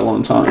for quite a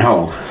long time. How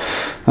long?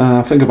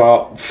 I think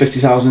about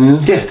 50,000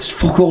 years. Yeah, that's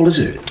fuck all, is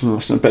it? Oh,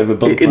 that's a bit of a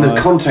bump. In the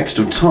context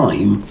of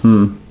time,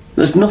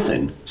 there's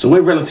nothing. So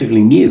we're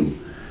relatively new.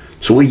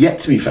 So we're yet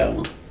to be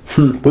found.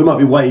 We might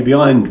be way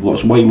behind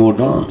what's way more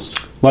advanced.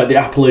 Like the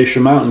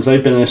Appalachian Mountains,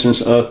 they've been there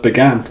since Earth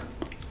began.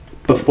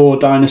 Before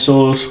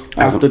dinosaurs,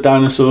 after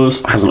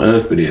dinosaurs. Hasn't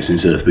Earth been here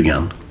since Earth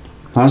began?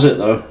 Has it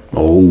though?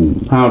 Oh.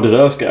 How did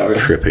Earth get here?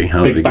 Trippy.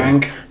 How Big did it Bang?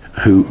 Get?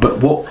 Who? But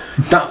what?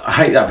 I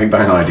hate that Big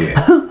Bang idea.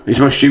 It's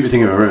the most stupid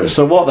thing I've ever heard.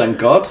 So what then,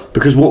 God?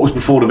 Because what was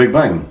before the Big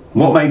Bang?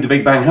 What made the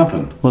Big Bang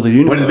happen? Well, the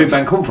universe. Where did the Big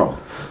Bang come from?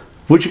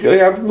 Would you?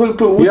 Yeah, but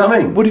you know what I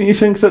mean? Wouldn't you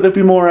think that there'd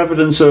be more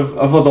evidence of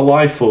other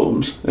life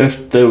forms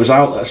if there was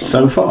out there?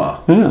 So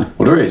far? Yeah.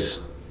 Well, there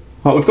is.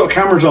 Like, we've got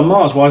cameras on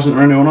Mars. Why isn't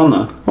there anyone on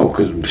there? Oh,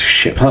 because it's a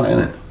shit planet,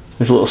 isn't it?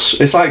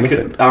 It's like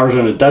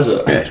Arizona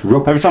desert. Yeah, it's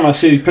rubbish. Every time I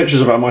see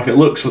pictures of it, I'm like, it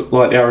looks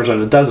like the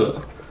Arizona desert.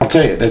 I'll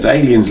tell you, there's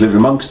aliens living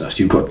amongst us.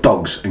 You've got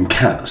dogs and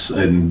cats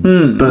and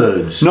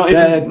birds.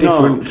 They're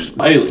different.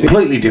 Alien.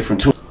 Completely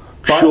different to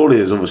surely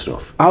there's other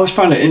stuff. I always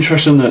find it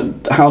interesting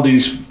that how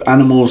these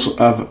animals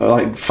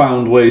have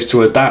found ways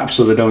to adapt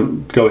so they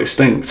don't go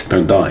extinct.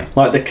 Don't die.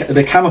 Like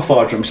they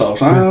camouflage themselves.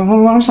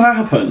 How's that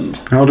happened?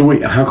 How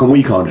come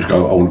we can't just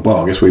go, oh, well,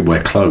 I guess we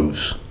wear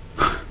clothes.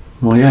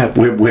 Well, yeah.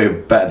 We're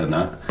better than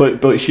that.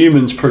 But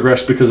humans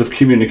progress because of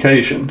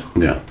communication.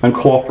 Yeah. And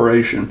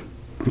cooperation.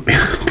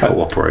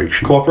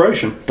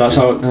 Cooperation. That's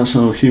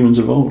how humans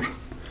evolved.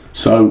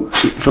 So,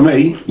 for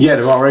me, yeah,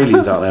 there are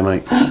aliens out there,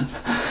 mate.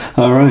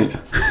 All right.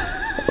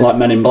 Like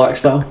Men in Black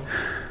style?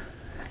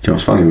 you know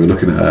what's funny? We're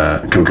looking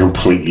at can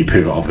completely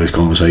pivot off this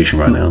conversation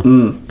right now.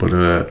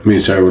 But me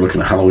and Sarah were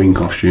looking at Halloween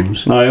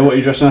costumes. Oh, yeah, what are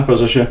you dressing up as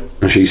this year?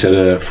 And she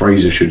said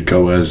Fraser should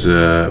go as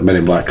Men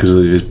in Black because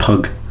of his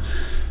pug.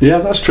 Yeah,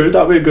 that's true.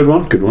 That'd be a good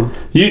one. Good one.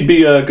 You'd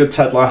be a good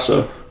Ted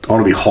Lasso. I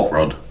want to be Hot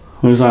Rod.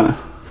 Who's that?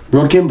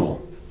 Rod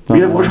Kimball. You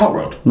never watched Hot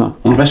Rod? No.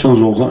 One of the best films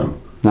of all time.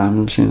 No, I've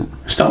never seen it.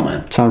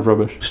 Stuntman. Sounds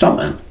rubbish.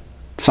 Stuntman.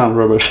 Sounds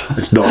rubbish.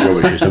 It's not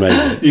rubbish, it's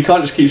amazing. You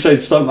can't just keep saying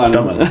stuntman.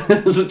 Stuntman.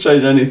 It doesn't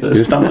change anything. It's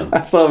a stuntman.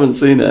 I still haven't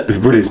seen it. It's a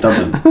brilliant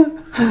stuntman.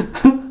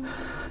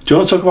 Do you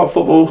want to talk about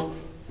football?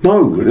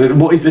 No,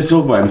 what is there to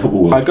talk about in the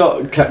football world? I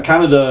got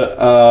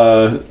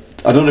Canada.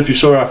 I don't know if you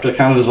saw after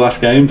Canada's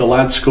last game, the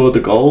lad scored the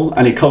goal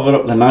and he covered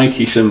up the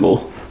Nike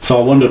symbol. So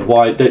I wondered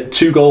why. They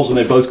 2 goals and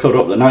they both covered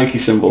up the Nike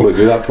symbol. What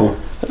do you do that for?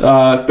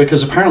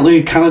 Because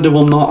apparently Canada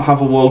will not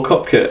have a World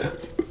Cup kit.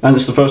 And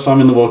it's the first time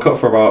in the World Cup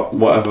for about,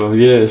 whatever,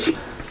 years.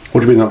 What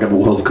do you mean not get a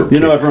World Cup kit?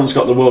 You know everyone's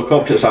got the World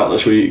Cup kits out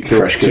this week.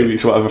 Fresh 2 kit.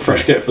 weeks, whatever,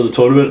 fresh kit for the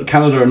tournament.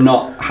 Canada are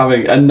not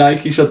having... And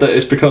Nike said that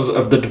it's because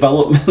of the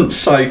development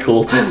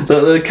cycle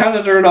that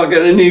Canada are not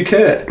getting a new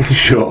kit.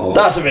 Sure.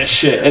 That's a bit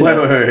shit, isn't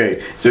it?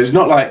 Wait. So it's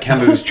not like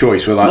Canada's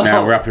choice. We're like,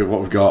 now we're happy with what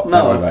we've got.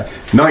 No.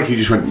 Nike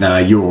just went, nah,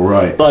 you're all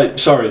right. Like,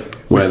 sorry.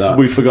 Wear that.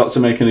 We forgot to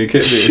make a new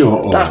kit.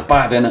 Sure. That's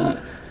bad, isn't it?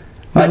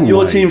 No Like your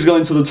way. team's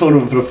going to the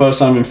tournament for the first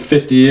time in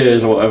 50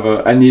 years or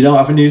whatever, and you don't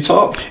have a new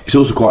top. It's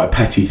also quite a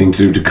petty thing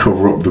to do to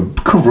cover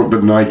up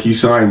the Nike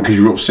sign because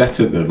you're upset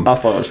at them. I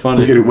thought it was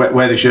funny. Just going to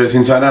wear the shirts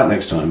inside out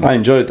next time. I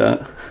enjoyed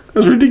that.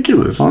 That's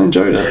ridiculous. I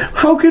enjoyed it.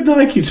 How could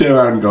Nike turn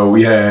around and go,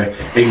 yeah,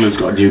 England's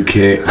got a new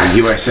kit, the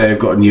USA have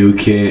got a new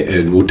kit,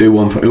 and we'll do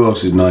one for... Who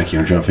else is Nike?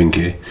 I'm trying to think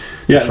here.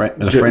 Yeah,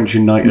 the French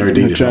and Nike, they're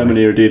Adidas.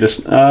 Germany or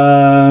Adidas.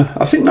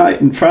 I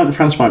think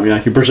France might be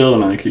Nike. Brazil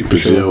and Nike, for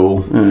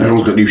Brazil. sure. Yeah.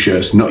 Everyone's got new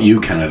shirts, not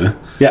you, Canada.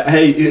 Yeah,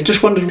 hey,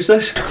 just wondered, who's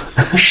this?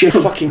 Shit,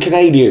 fucking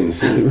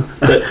Canadians.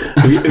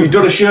 have you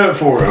done a shirt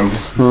for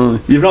them?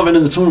 You've not been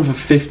in the tournament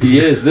for 50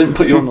 years. They didn't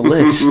put you on the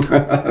list.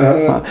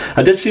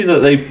 I did see that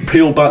they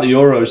peeled back the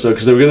Euros, though,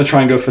 because they were going to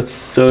try and go for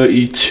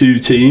 32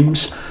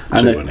 teams, and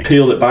Too they many.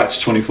 peeled it back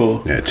to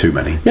 24. Yeah, too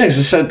many. Yeah, because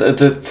they said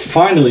that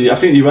finally, I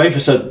think UEFA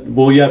said,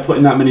 well, yeah,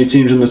 putting that many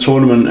teams in the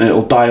tournament,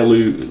 it'll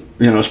dilute,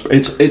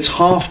 it's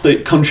half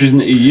the countries in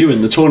the EU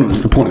in the tournament.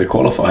 What's the point of the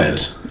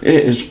qualifiers?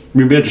 It is,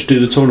 we better just do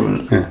the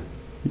tournament. Yeah.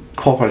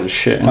 Qualifiers are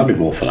shit. I'd be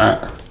more for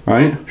that.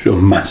 Right?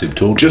 Sure, massive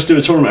tournament. Just do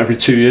a tournament every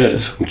 2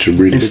 years. Which is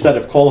really instead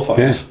of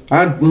qualifiers.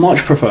 Yeah. I'd much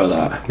prefer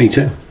that. Me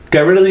too.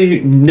 Get rid of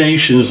the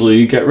Nations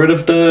League, get rid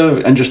of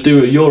and just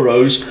do a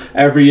Euros.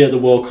 Every year the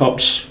World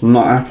Cup's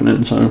not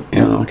happening, so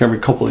like every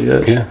couple of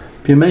years. Yeah.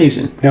 Be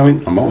amazing. Yeah, I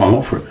mean, I'm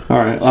up for it.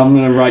 Alright, I'm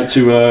going to write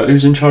to,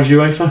 who's in charge of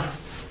UEFA?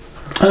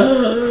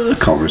 I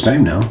can't remember his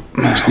name now.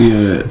 It's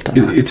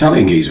the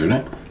Italian geezer,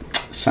 isn't it?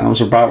 Sounds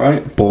about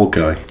right. Bald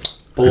guy.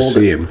 I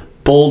see him.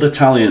 Bald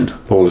Italian.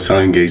 Bald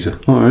Italian geezer.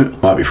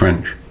 Alright. Might be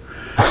French.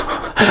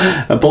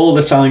 A bald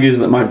Italian geezer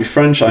that might be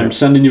French. I'm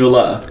sending you a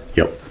letter.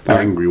 Yep. An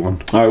angry one.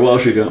 Alright, what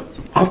else you got?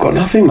 I've got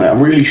nothing, mate.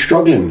 I'm really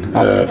struggling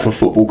for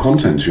football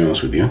content, to be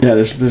honest with you. Yeah,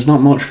 there's not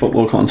much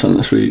football content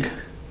this week.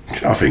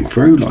 I think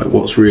through, like,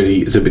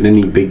 has there been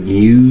any big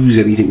news,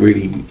 anything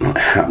really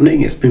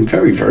happening? It's been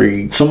very,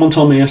 very... Someone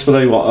told me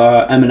yesterday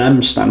what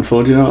M&M's stand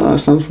for. Do you know what that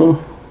stands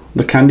for?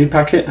 The candy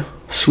packet?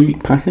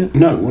 Sweet packet?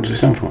 No, what does it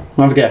stand for?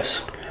 I'll have a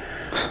guess.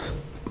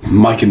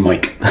 Mike and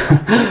Mike.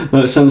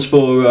 No, it stands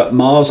for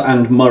Mars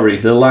and Murray,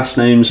 the last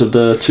names of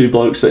the 2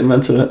 blokes that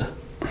invented it.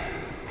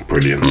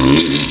 Brilliant.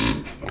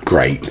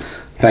 Great.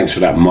 Thanks for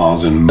that,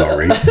 Mars and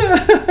Murray.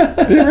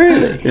 Is it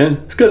really? Yeah,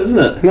 it's good, isn't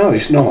it? No,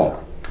 it's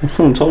not.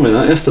 Someone told me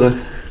that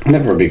yesterday.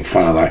 Never a big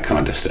fan of that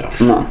kind of stuff.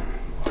 No.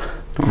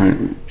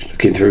 Alright. Just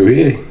looking through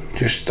here,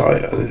 just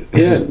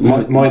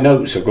my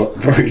notes have got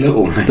very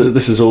little. Mate.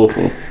 This is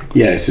awful.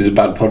 Yeah, this is a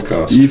bad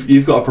podcast.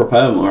 You've got to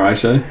prepare more, I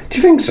say. Do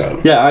you think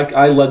so? Yeah,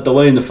 I led the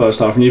way in the first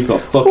half, and you've got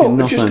fucking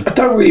nothing. I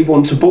don't really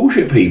want to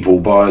bullshit people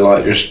by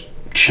like just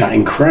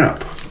chatting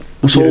crap.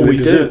 That's all we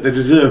do. They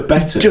deserve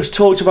better. Just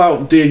talked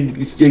about the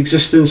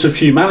existence of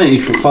humanity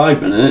for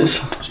 5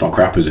 minutes. It's not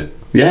crap, is it?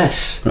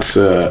 Yes. That's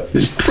So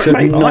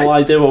mate, no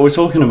idea what we're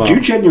talking about. Do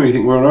you genuinely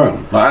think we're on our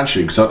own? Like,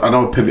 actually, because I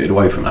know I've pivoted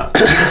away from that.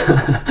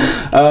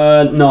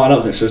 No, I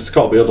don't think so. There's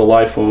got to be other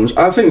life forms.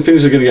 I think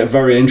things are going to get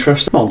very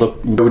interesting.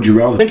 What would you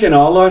rather? I think in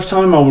our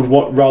lifetime I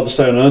would rather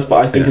stay on Earth,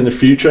 but I think in the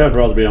future I'd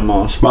rather be on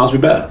Mars. Mars be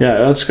better?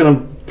 Yeah, it's going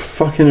to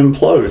fucking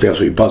implode. Be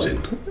absolutely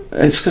buzzing.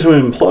 It's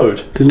going to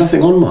implode. There's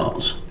nothing on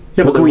Mars.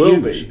 Yeah, What but can there we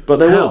will use? be. But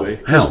there How? will be.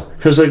 How?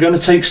 Because they're going to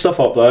take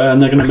stuff up there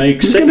and they're going to make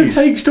They're going to cities.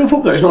 take stuff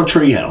up there. It's not a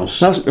tree house.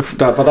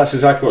 But that's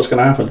exactly what's going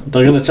to happen.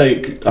 They're going to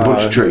take A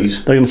bunch of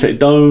trees. They're going to take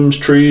domes,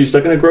 trees.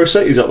 They're going to grow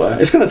cities up there.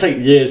 It's going to take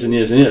years and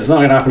years and years. It's not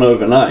going to happen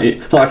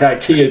overnight. Like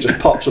IKEA just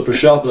pops up a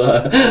shop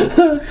there.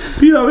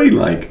 You know what I mean?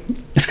 Like,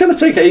 It's going to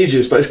take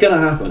ages, but it's going to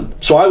happen.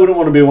 So I wouldn't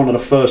want to be one of the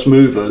first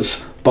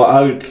movers, but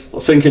I would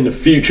think in the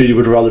future you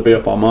would rather be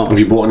up on Mars. Have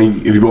you bought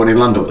any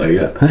land up there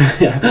yet?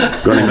 Yeah.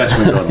 Got an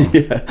investment on?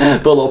 Yeah.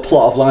 Built a little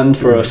plot of land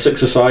for a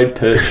 6-a-side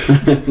pitch.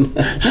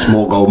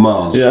 Small goal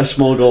Mars. Yeah,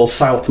 small goal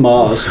South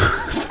Mars.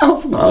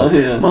 South Mars?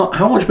 Yeah.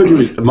 How much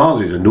bigger is Mars?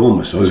 Is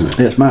enormous, though, isn't it?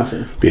 Yeah, it's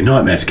massive. It'd be a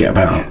nightmare to get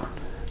about.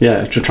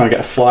 Yeah, to try and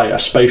get a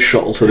space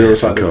shuttle to the other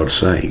side. For God's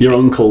sake. Your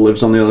uncle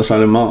lives on the other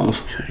side of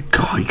Mars.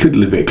 God, you could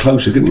live a bit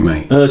closer, couldn't you,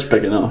 mate? It's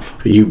big enough.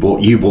 But you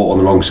bought on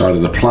the wrong side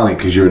of the planet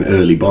because you're an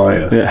early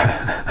buyer.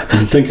 Yeah.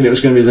 Thinking it was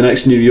going to be the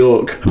next New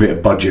York. A bit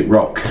of budget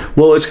rock.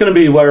 Well, it's going to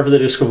be wherever they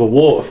discover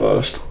water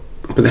first.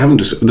 But they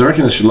haven't. They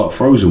reckon there's a lot of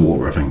frozen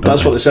water, I think.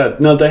 That's what they said.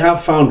 No, they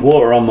have found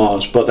water on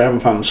Mars, but they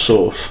haven't found the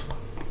source.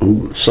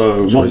 Ooh.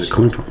 So where's it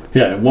coming from?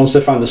 Yeah, once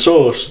they find the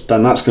source,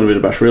 then that's going to be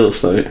the best real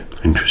estate.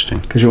 Interesting.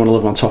 Because you want to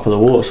live on top of the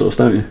water source,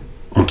 don't you?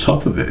 On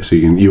top of it, so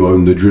you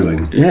own the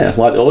drilling. Yeah,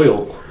 like the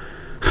oil.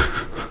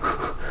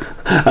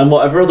 And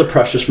whatever other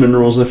precious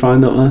minerals they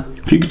find up there.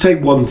 If you could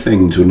take one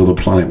thing to another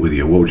planet with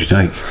you, what would you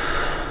take?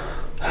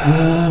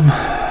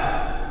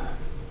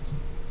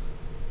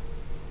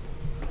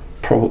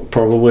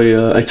 Probably.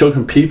 Are you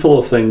talking people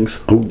or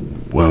things? Oh,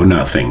 well,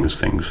 no,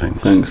 things. Things.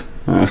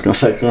 I was going to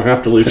say, I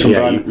have to leave some.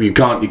 Yeah, you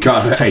can't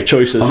take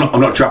choices.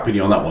 I'm not trapping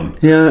you on that one.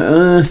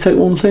 Yeah, take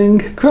one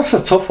thing. That's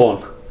a tough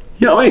one.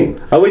 You know what I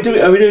mean? Are we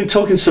doing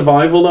talking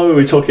survival though? Or are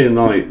we talking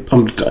like?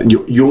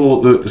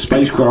 The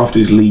spacecraft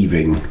is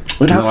leaving.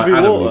 It'd have to be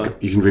water.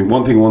 You can drink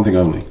one thing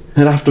only.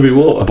 It'd have to be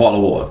water. A bottle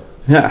of water.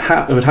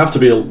 Yeah, it would have to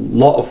be a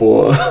lot of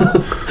water.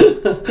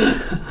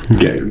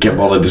 Get a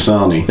bottle of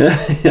Dasani.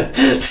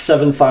 Yeah.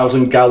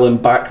 7,000 gallon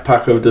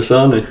backpack of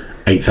Dasani.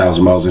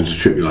 8,000 miles into the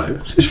trip, you're like,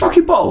 it's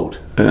fucking bottled.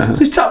 Yeah.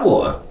 It's tap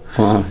water.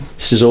 Wow,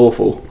 this is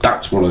awful.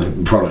 That's one of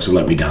the products that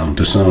let me down.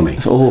 Dasani.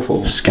 It's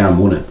awful. Scam,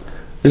 wasn't it?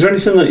 Is there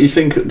anything that you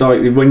think,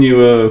 like, when you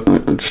were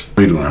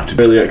We don't have to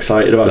really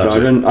excited about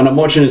driving, and I'm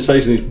watching his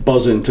face and he's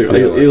buzzing to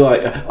go, he's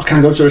like, oh, can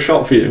I go to the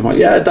shop for you? I'm like,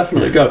 yeah,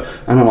 definitely go.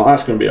 And I'm like,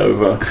 that's going to be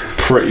over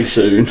pretty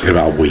soon. In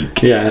about a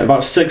week. Yeah,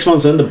 about 6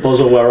 months in, the buzz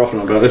will wear off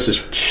and I'll be like, this is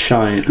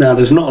shite. Now,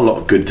 there's not a lot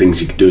of good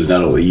things you could do as an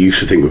adult that you used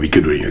to think would be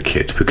good when you were a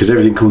kid, because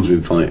everything comes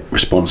with, like,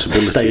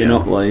 responsibility. Staying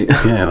up late.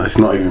 Yeah, that's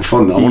not even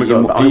fun. I want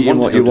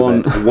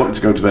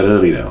to go to bed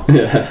early now.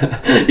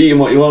 Yeah. Eating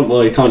what you want,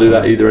 well, you can't do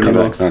that either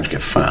anymore. Because I just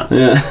get fat.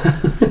 Yeah.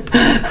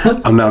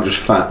 I'm now just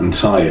fat and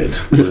tired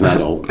as an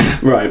adult.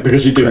 Right,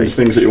 because you're doing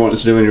things that you wanted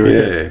to do when you were a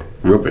kid.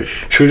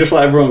 Rubbish. Should we just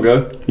let everyone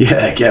go?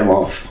 Yeah, get them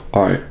off.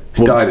 Alright.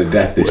 It's died a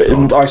death, this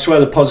pod. I swear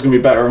the pod's going to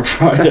be better on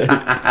Friday.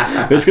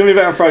 It's going to be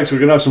better on Friday, so we're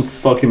going to have some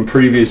fucking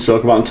previews to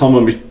talk about, and Tom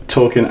will be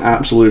talking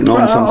absolute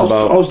nonsense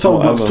about. I was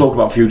told not to talk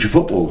about future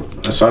football,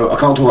 so I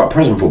can't talk about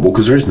present football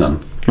because there is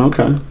none.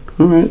 Okay.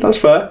 Alright, that's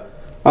fair.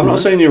 I'm not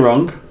saying you're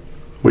wrong.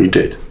 Well, you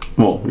did.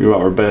 Well, you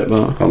are a bit,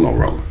 but. I'm not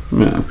wrong.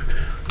 Yeah.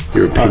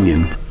 Your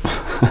opinion.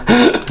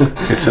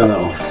 Turn that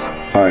off.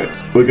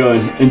 Alright, we're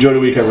going. Enjoy the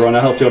week, everyone.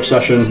 A healthy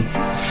obsession.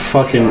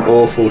 Fucking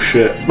awful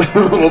shit.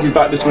 We'll be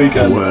back this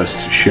weekend.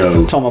 Worst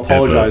show. Tom,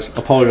 apologise.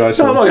 Ever. Apologise.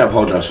 No, I'm not going to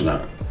apologise for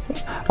that.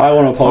 I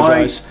want to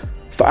apologise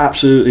for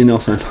absolutely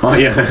nothing. Oh,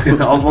 yeah.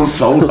 I was once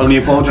told only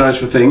apologise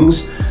for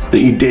things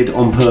that you did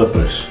on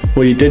purpose.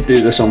 Well, you did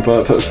do this on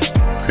purpose.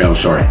 Yeah, I'm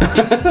sorry.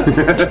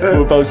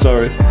 We're both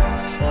sorry.